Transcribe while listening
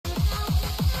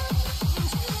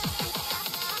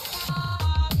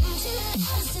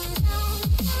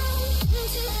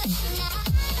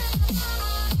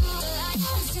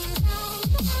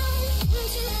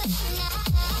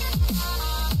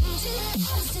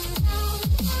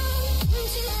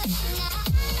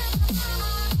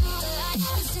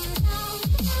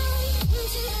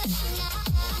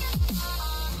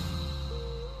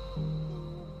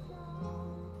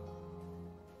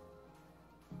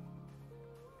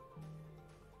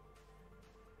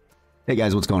Hey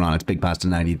guys, what's going on? It's Big Pasta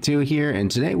 92 here, and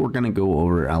today we're going to go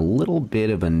over a little bit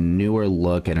of a newer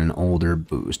look at an older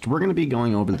boost. We're going to be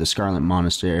going over the Scarlet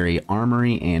Monastery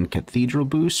Armory and Cathedral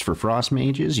boosts for Frost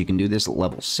Mages. You can do this at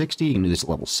level 60, you can do this at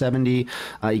level 70, you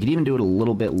can even do it a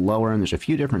little bit lower, and there's a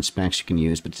few different specs you can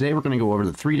use, but today we're going to go over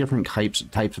the three different types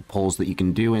of pulls that you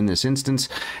can do in this instance,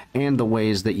 and the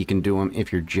ways that you can do them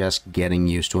if you're just getting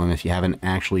used to them. If you haven't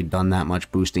actually done that much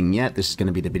boosting yet, this is going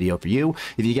to be the video for you.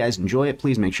 If you guys enjoy it,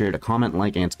 please make sure to comment,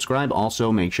 like, and subscribe.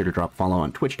 Also, make sure to drop a follow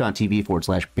on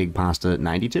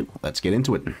twitch.tv/bigpasta92. Let's get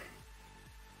into it.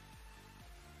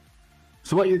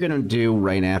 So what you're going to do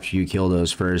right after you kill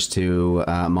those first two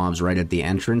mobs right at the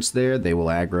entrance there, they will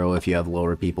aggro if you have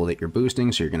lower people that you're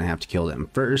boosting, so you're going to have to kill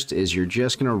them first, is you're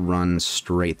just going to run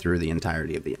straight through the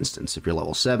entirety of the instance. If you're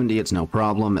level 70, it's no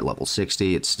problem. At level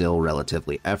 60, it's still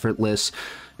relatively effortless.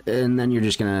 And then you're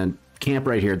just going to camp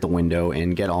right here at the window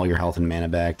and get all your health and mana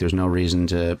back. There's no reason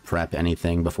to prep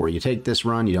anything before you take this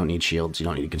run. You don't need shields, you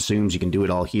don't need consumes, you can do it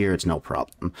all here, it's no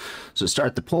problem. So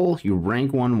start the pull, you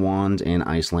rank 1 wand and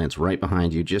ice lance right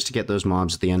behind you just to get those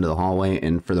mobs at the end of the hallway,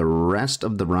 and for the rest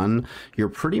of the run, you're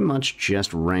pretty much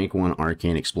just rank 1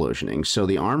 arcane explosioning. So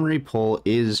the armory pull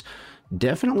is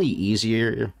definitely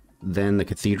easier than the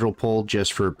cathedral pull,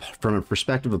 just from a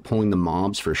perspective of pulling the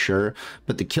mobs for sure,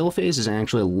 but the kill phase is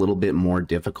actually a little bit more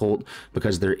difficult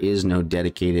because there is no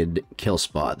dedicated kill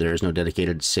spot, there is no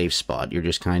dedicated safe spot. You're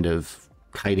just kind of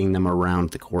kiting them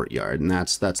around the courtyard, and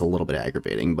that's a little bit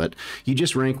aggravating. But you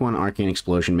just rank 1 arcane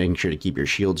explosion, making sure to keep your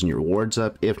shields and your wards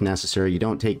up if necessary. You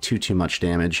don't take too much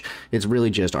damage. It's really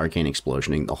just arcane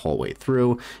explosioning the whole way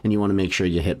through, and you want to make sure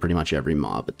you hit pretty much every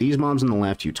mob. But these mobs on the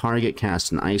left, you target,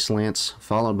 cast an ice lance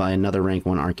followed by another rank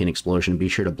 1 arcane explosion. Be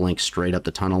sure to blink straight up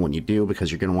the tunnel when you do, because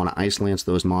you're going to want to ice lance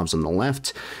those mobs on the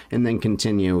left, and then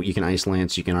continue. You can ice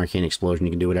lance, you can arcane explosion,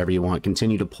 you can do whatever you want.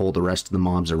 Continue to pull the rest of the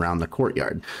mobs around the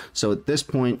courtyard. So at this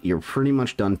point, you're pretty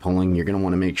much done pulling. You're going to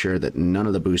want to make sure that none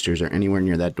of the boosters are anywhere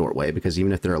near that doorway, because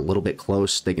even if they're a little bit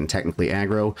close, they can technically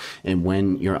aggro, and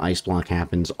when your ice block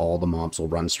happens, all the mobs will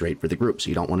run straight for the group, so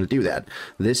you don't want to do that.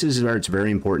 This is where it's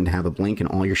very important to have a blink and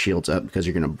all your shields up, because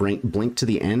you're going to blink to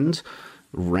the end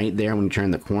right there when you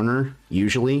turn the corner,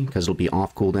 usually, because it'll be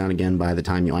off cooldown again by the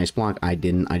time you ice block. I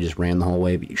didn't, I just ran the whole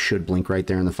way, but you should blink right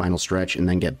there in the final stretch, and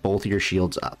then get both of your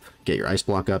shields up. Get your ice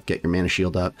block up, get your mana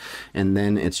shield up, and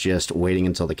then it's just waiting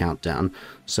until the countdown.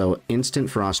 So instant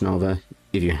frost nova.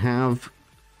 If you have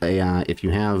a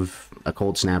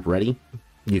cold snap ready,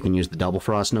 you can use the double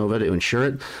frost nova to ensure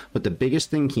it, but the biggest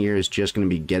thing here is just going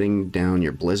to be getting down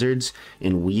your blizzards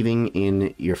and weaving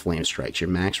in your flame strikes. Your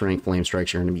max rank flame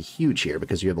strikes are going to be huge here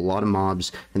because you have a lot of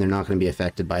mobs and they're not going to be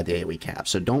affected by the AoE cap.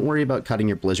 So don't worry about cutting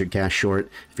your blizzard cast short.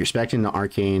 If you're expecting the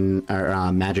arcane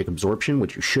or magic absorption,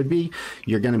 which you should be,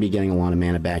 you're going to be getting a lot of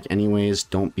mana back anyways.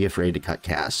 Don't be afraid to cut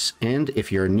casts. And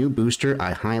if you're a new booster,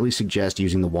 I highly suggest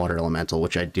using the water elemental,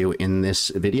 which I do in this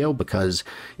video, because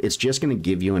it's just going to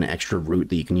give you an extra route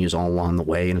that you can use all along the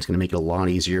way, and it's going to make it a lot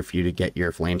easier for you to get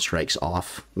your flame strikes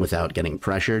off without getting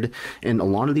pressured. And a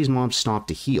lot of these mobs stop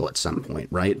to heal at some point,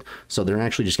 right? So they're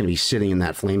actually just going to be sitting in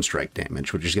that flame strike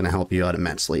damage, which is going to help you out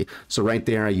immensely. So right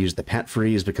there, I use the pet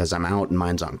freeze because I'm out and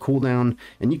mine's on cooldown,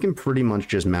 and you can pretty much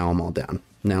just mow them all down.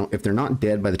 Now, if they're not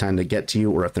dead by the time they get to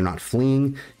you, or if they're not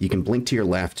fleeing, you can blink to your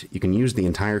left, you can use the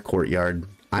entire courtyard.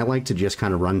 I like to just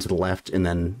kind of run to the left and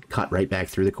then cut right back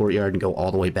through the courtyard and go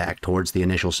all the way back towards the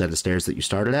initial set of stairs that you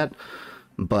started at,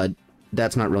 but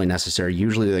that's not really necessary.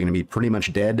 Usually they're going to be pretty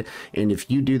much dead, and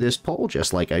if you do this pull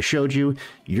just like I showed you,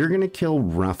 you're going to kill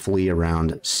roughly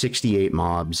around 68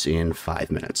 mobs in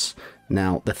 5 minutes.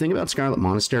 Now, the thing about Scarlet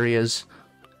Monastery is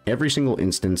every single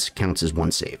instance counts as 1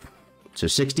 save. So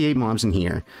 68 mobs in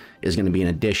here is going to be in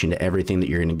addition to everything that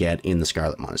you're going to get in the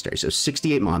Scarlet Monastery. So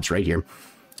 68 mobs right here,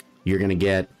 you're going to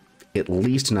get at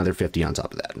least another 50 on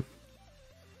top of that.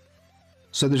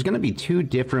 So there's going to be 2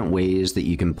 different ways that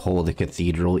you can pull the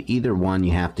cathedral. Either one,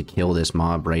 you have to kill this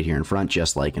mob right here in front,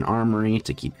 just like an armory,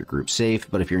 to keep your group safe.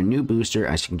 But if you're a new booster,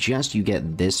 I suggest you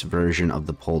get this version of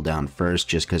the pull down first,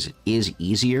 just because it is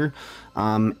easier.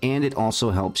 And it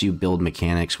also helps you build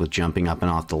mechanics with jumping up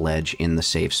and off the ledge in the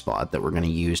safe spot that we're going to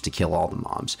use to kill all the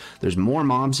mobs. There's more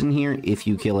mobs in here if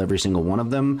you kill every single one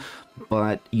of them,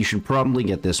 but you should probably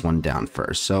get this one down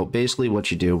first. So basically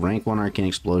what you do, rank 1 arcane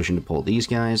explosion to pull these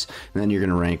guys, and then you're going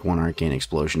to rank 1 arcane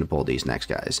explosion to pull these next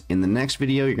guys. In the next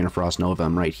video, you're going to frost nova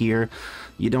them right here.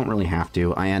 You don't really have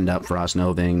to. I end up frost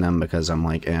novaing them because I'm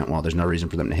like, well, there's no reason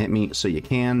for them to hit me, so you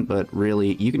can, but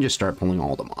really, you can just start pulling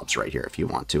all the mobs right here if you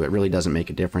want to. It really doesn't make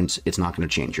a difference. It's not going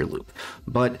to change your loop.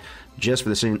 But Just for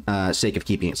the sake of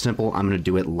keeping it simple, I'm going to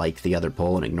do it like the other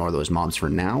pull and ignore those mobs for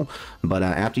now. But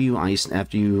after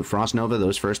you Frost Nova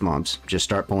those first mobs, just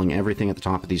start pulling everything at the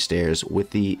top of these stairs,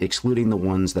 with excluding the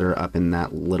ones that are up in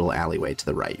that little alleyway to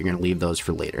the right. You're going to leave those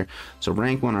for later. So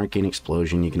rank 1 Arcane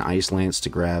Explosion, you can Ice Lance to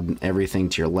grab everything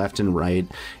to your left and right,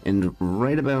 and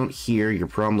right about here, you're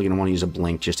probably going to want to use a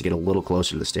Blink just to get a little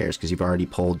closer to the stairs, because you've already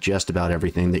pulled just about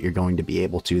everything that you're going to be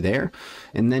able to there.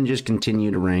 And then just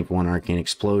continue to rank 1 Arcane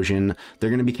Explosion. They're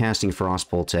going to be casting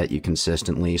Frostbolt at you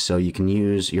consistently, so you can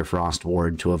use your Frost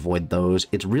Ward to avoid those.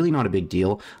 It's really not a big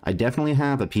deal. I definitely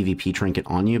have a PvP trinket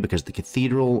on you, because the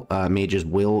Cathedral mages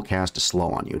will cast a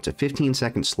slow on you. It's a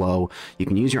 15-second slow. You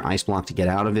can use your Ice Block to get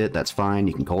out of it. That's fine.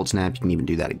 You can Cold Snap. You can even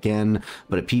do that again.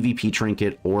 But a PvP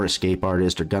trinket or Escape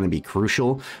Artist are going to be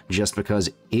crucial, just because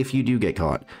if you do get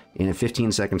caught in a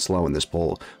 15-second slow in this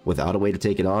pull without a way to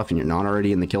take it off and you're not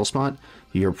already in the kill spot,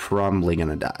 you're probably going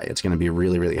to die. It's going to be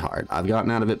really, really hard. I've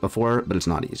gotten out of it before, but it's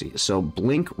not easy. So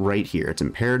blink right here. It's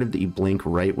imperative that you blink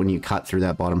right when you cut through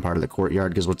that bottom part of the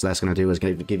courtyard, because what that's going to do is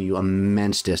going to give you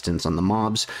immense distance on the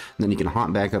mobs. And then you can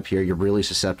hop back up here. You're really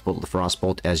susceptible to the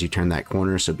Frostbolt as you turn that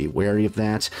corner, so be wary of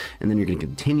that. And then you're going to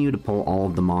continue to pull all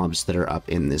of the mobs that are up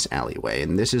in this alleyway.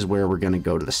 And this is where we're going to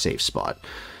go to the safe spot.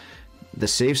 The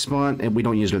safe spot, and we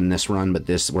don't use it in this run, but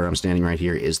this, where I'm standing right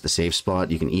here, is the safe spot.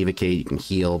 You can evocate, you can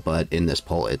heal, but in this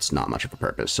pull, it's not much of a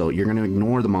purpose. So you're going to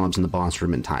ignore the mobs in the boss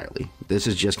room entirely. This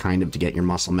is just kind of to get your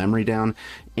muscle memory down,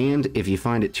 and if you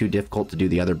find it too difficult to do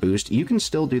the other boost, you can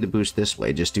still do the boost this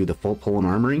way. Just do the full pull in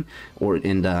Armory, or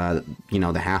in you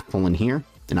know, the half pull in here.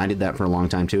 And I did that for a long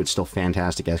time too. It's still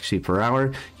fantastic XP per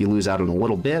hour. You lose out on a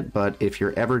little bit, but if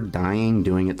you're ever dying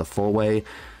doing it the full way,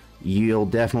 you'll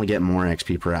definitely get more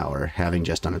XP per hour having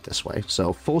just done it this way.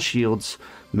 So full shields,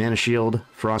 Mana Shield,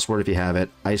 Frost Ward if you have it,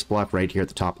 Ice Block right here at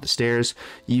the top of the stairs.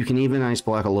 You can even Ice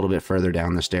Block a little bit further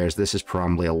down the stairs. This is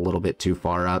probably a little bit too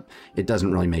far up. It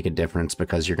doesn't really make a difference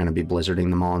because you're going to be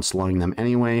blizzarding them all and slowing them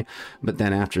anyway. But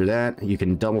then after that, you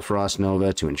can double Frost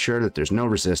Nova to ensure that there's no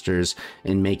resistors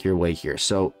and make your way here.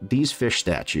 So these fish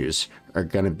statues are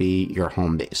going to be your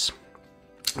home base.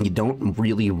 You don't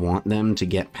really want them to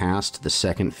get past the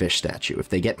second fish statue. If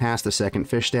they get past the second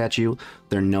fish statue,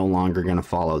 they're no longer going to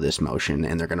follow this motion,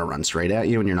 and they're going to run straight at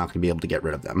you, and you're not going to be able to get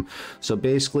rid of them. So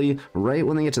basically, right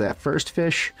when they get to that first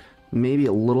fish, maybe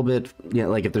a little bit, yeah,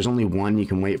 like if there's only one, you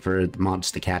can wait for the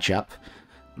mobs to catch up,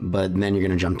 but then you're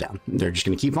going to jump down. They're just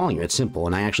going to keep following you. It's simple,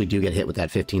 and I actually do get hit with that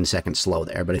 15-second slow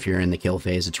there, but if you're in the kill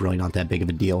phase, it's really not that big of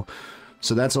a deal.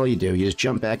 So that's all you do. You just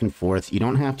jump back and forth. You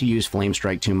don't have to use Flame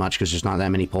Strike too much because there's not that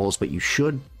many pulls, but you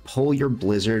should pull your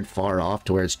Blizzard far off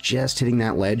to where it's just hitting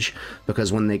that ledge,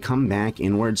 because when they come back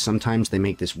inwards, sometimes they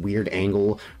make this weird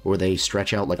angle where they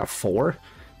stretch out like a 4,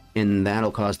 and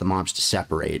that'll cause the mobs to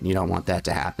separate, and you don't want that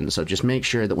to happen. So just make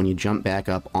sure that when you jump back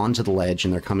up onto the ledge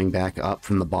and they're coming back up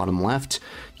from the bottom left,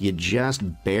 you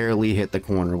just barely hit the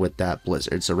corner with that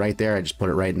Blizzard. So right there, I just put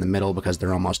it right in the middle because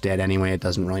they're almost dead anyway. It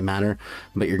doesn't really matter,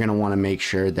 but you're going to want to make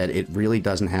sure that it really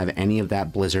doesn't have any of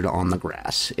that Blizzard on the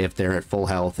grass if they're at full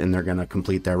health and they're going to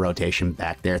complete their rotation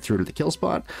back there through to the kill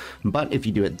spot. But if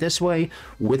you do it this way,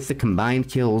 with the combined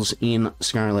kills in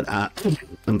Scarlet,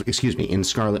 in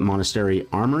Scarlet Monastery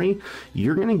Armory,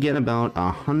 you're going to get about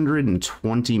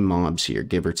 120 mobs here,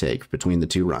 give or take, between the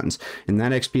two runs. And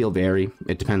that XP will vary.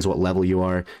 It depends what level you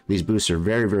are. These boosts are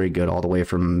very, very good, all the way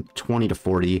from 20 to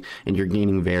 40, and you're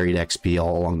gaining varied XP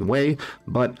all along the way,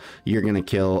 but you're going to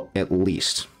kill at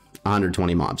least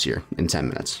 120 mobs here in 10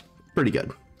 minutes. Pretty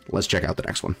good. Let's check out the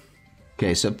next one.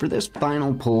 Okay, so for this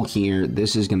final pull here,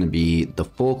 this is going to be the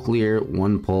full clear,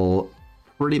 one pull,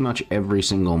 pretty much every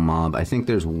single mob. I think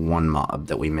there's one mob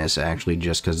that we miss, actually,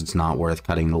 just because it's not worth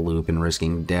cutting the loop and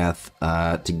risking death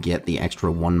to get the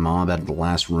extra one mob out of the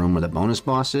last room where the bonus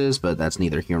boss is, but that's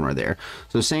neither here nor there.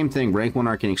 So same thing, rank 1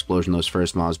 Arcane Explosion, those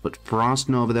first mobs, but Frost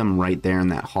Nova them right there in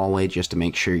that hallway just to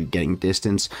make sure you're getting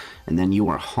distance, and then you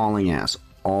are hauling ass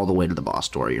all the way to the boss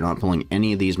door. You're not pulling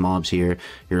any of these mobs here.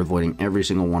 You're avoiding every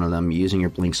single one of them, using your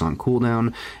blinks on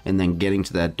cooldown, and then getting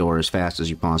to that door as fast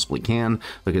as you possibly can,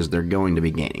 because they're going to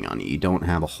be gaining on you. You don't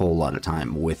have a whole lot of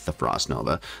time with the Frost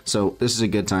Nova. So this is a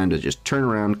good time to just turn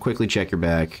around, quickly check your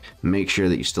back, make sure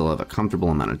that you still have a comfortable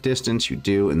amount of distance. You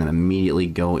do, and then immediately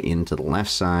go into the left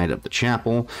side of the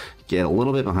chapel, get a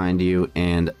little bit behind you,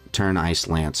 and turn Ice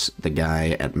Lance the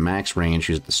guy at max range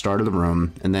who's at the start of the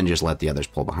room, and then just let the others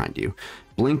pull behind you.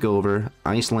 Blink over,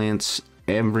 Ice Lance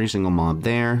every single mob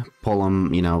there, pull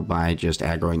them, you know, by just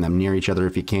aggroing them near each other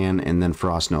if you can, and then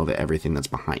Frost Nova everything that's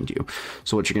behind you.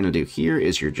 So what you're going to do here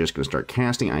is you're just going to start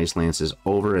casting Ice Lances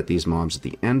over at these mobs at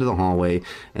the end of the hallway,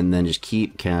 and then just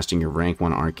keep casting your rank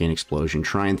 1 Arcane Explosion.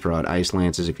 Try and throw out Ice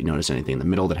Lances. If you notice anything in the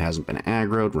middle that hasn't been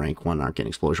aggroed, rank 1 Arcane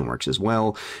Explosion works as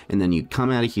well. And then you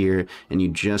come out of here, and you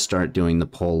just start doing the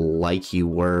pull like you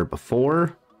were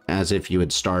before, as if you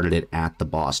had started it at the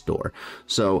boss door.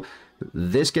 So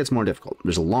this gets more difficult.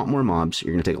 There's a lot more mobs.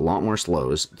 You're going to take a lot more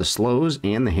slows. The slows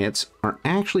and the hits are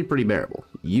actually pretty bearable.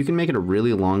 You can make it a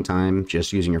really long time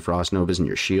just using your Frost Novas and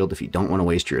your shield if you don't want to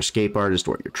waste your Escape Artist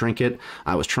or your Trinket.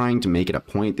 I was trying to make it a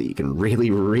point that you can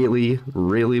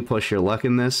really push your luck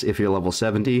in this if you're level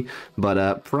 70,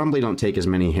 but probably don't take as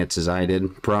many hits as I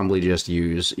did. Probably just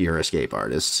use your Escape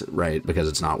Artists, right? Because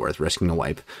it's not worth risking a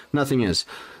wipe. Nothing is.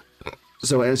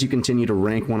 So as you continue to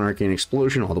rank 1 Arcane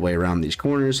Explosion all the way around these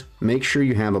corners, make sure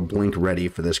you have a blink ready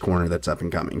for this corner that's up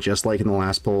and coming. Just like in the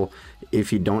last pull,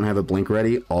 if you don't have a blink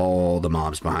ready, all the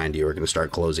mobs behind you are going to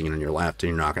start closing in on your left, and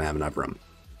you're not going to have enough room.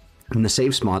 And the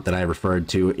safe spot that I referred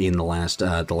to in the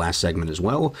last segment as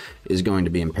well is going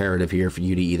to be imperative here for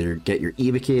you to either get your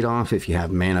Evocate off if you have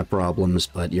mana problems,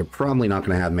 but you're probably not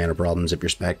going to have mana problems if you're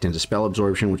spec'd into Spell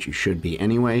Absorption, which you should be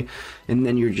anyway, and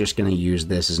then you're just going to use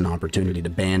this as an opportunity to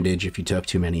bandage if you took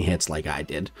too many hits like I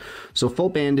did. So full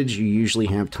bandage, you usually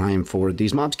have time for.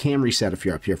 These mobs can reset if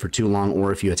you're up here for too long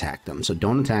or if you attack them, so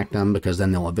don't attack them because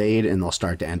then they'll evade and they'll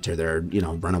start to enter their, you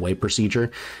know, runaway procedure,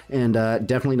 and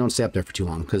definitely don't stay up there for too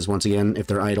long because once again, if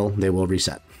they're idle, they will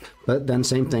reset. But then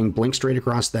same thing, blink straight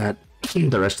across that,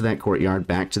 the rest of that courtyard,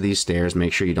 back to these stairs.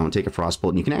 Make sure you don't take a Frostbolt,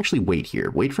 and you can actually wait here.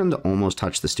 Wait for them to almost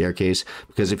touch the staircase,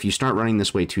 because if you start running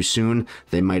this way too soon,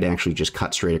 they might actually just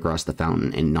cut straight across the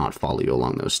fountain and not follow you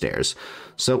along those stairs.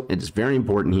 So it's very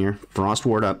important here. Frost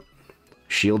Ward up,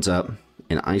 shields up,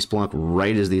 and Ice Block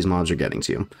right as these mobs are getting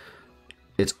to you.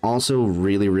 It's also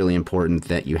really important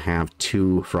that you have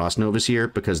 2 Frost Novas here,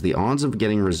 because the odds of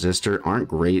getting Resistor aren't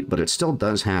great, but it still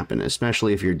does happen,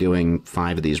 especially if you're doing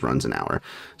 5 of these runs an hour.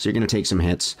 So you're going to take some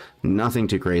hits, nothing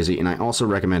too crazy, and I also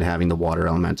recommend having the Water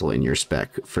Elemental in your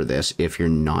spec for this if you're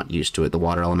not used to it. The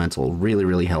Water Elemental will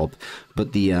really help,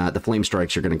 but the Flame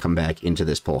Strikes are going to come back into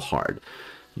this pull hard.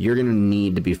 You're going to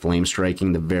need to be Flame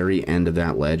Striking the very end of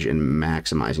that ledge and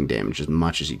maximizing damage as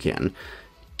much as you can.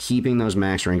 Keeping those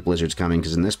max rank blizzards coming,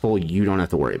 because in this pull you don't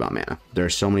have to worry about mana. There are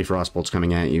so many frost bolts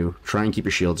coming at you. Try and keep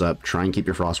your shields up, try and keep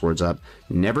your frost wards up.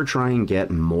 Never try and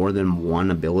get more than 1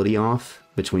 ability off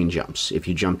between jumps. If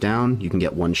you jump down, you can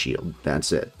get 1 shield.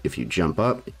 That's it. If you jump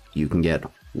up, you can get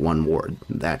 1 ward.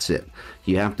 That's it.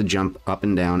 You have to jump up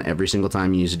and down every single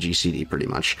time you use a GCD pretty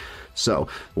much. So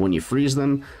when you freeze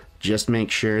them, just make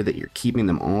sure that you're keeping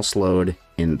them all slowed,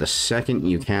 and the second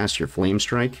you cast your Flame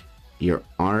Strike, you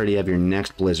already have your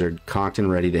next blizzard cocked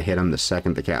and ready to hit them the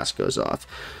second the cast goes off.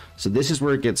 So this is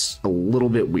where it gets a little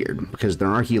bit weird, because there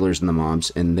are healers in the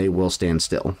mobs, and they will stand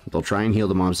still. They'll try and heal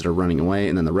the mobs that are running away,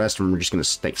 and then the rest of them are just going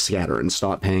to scatter and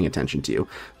stop paying attention to you.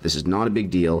 This is not a big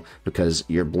deal, because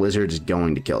your blizzard is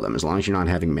going to kill them, as long as you're not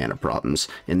having mana problems,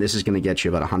 and this is going to get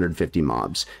you about 150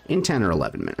 mobs in 10 or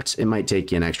 11 minutes. It might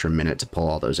take you an extra minute to pull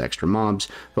all those extra mobs,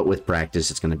 but with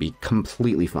practice, it's going to be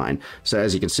completely fine. So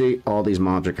as you can see, all these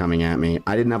mobs are coming at me.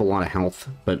 I didn't have a lot of health,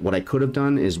 but what I could have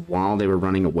done is, while they were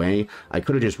running away, I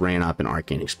could have just ran up and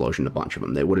Arcane Explosion a bunch of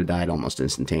them. They would have died almost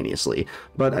instantaneously,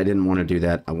 but I didn't want to do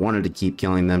that. I wanted to keep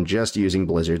killing them just using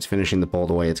blizzards, finishing the pull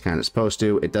the way it's kind of supposed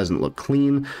to. It doesn't look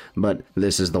clean, but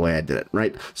this is the way I did it,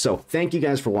 right? So thank you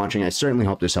guys for watching. I certainly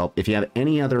hope this helped. If you have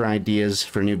any other ideas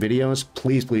for new videos,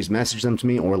 please message them to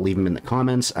me or leave them in the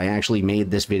comments. I actually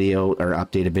made this video, or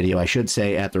updated video I should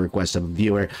say, at the request of a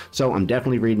viewer, so I'm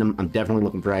definitely reading them. I'm definitely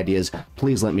looking for ideas.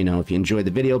 Please let me know if you enjoyed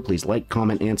the video. Please like,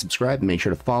 comment, and subscribe, and make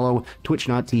sure to follow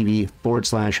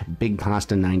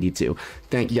twitch.tv/BigPasta92.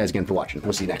 Thank you guys again for watching.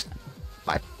 We'll see you next time.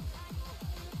 Bye.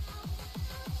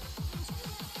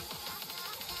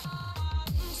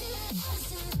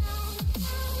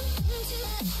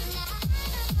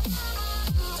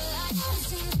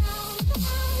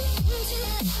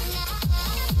 Yeah.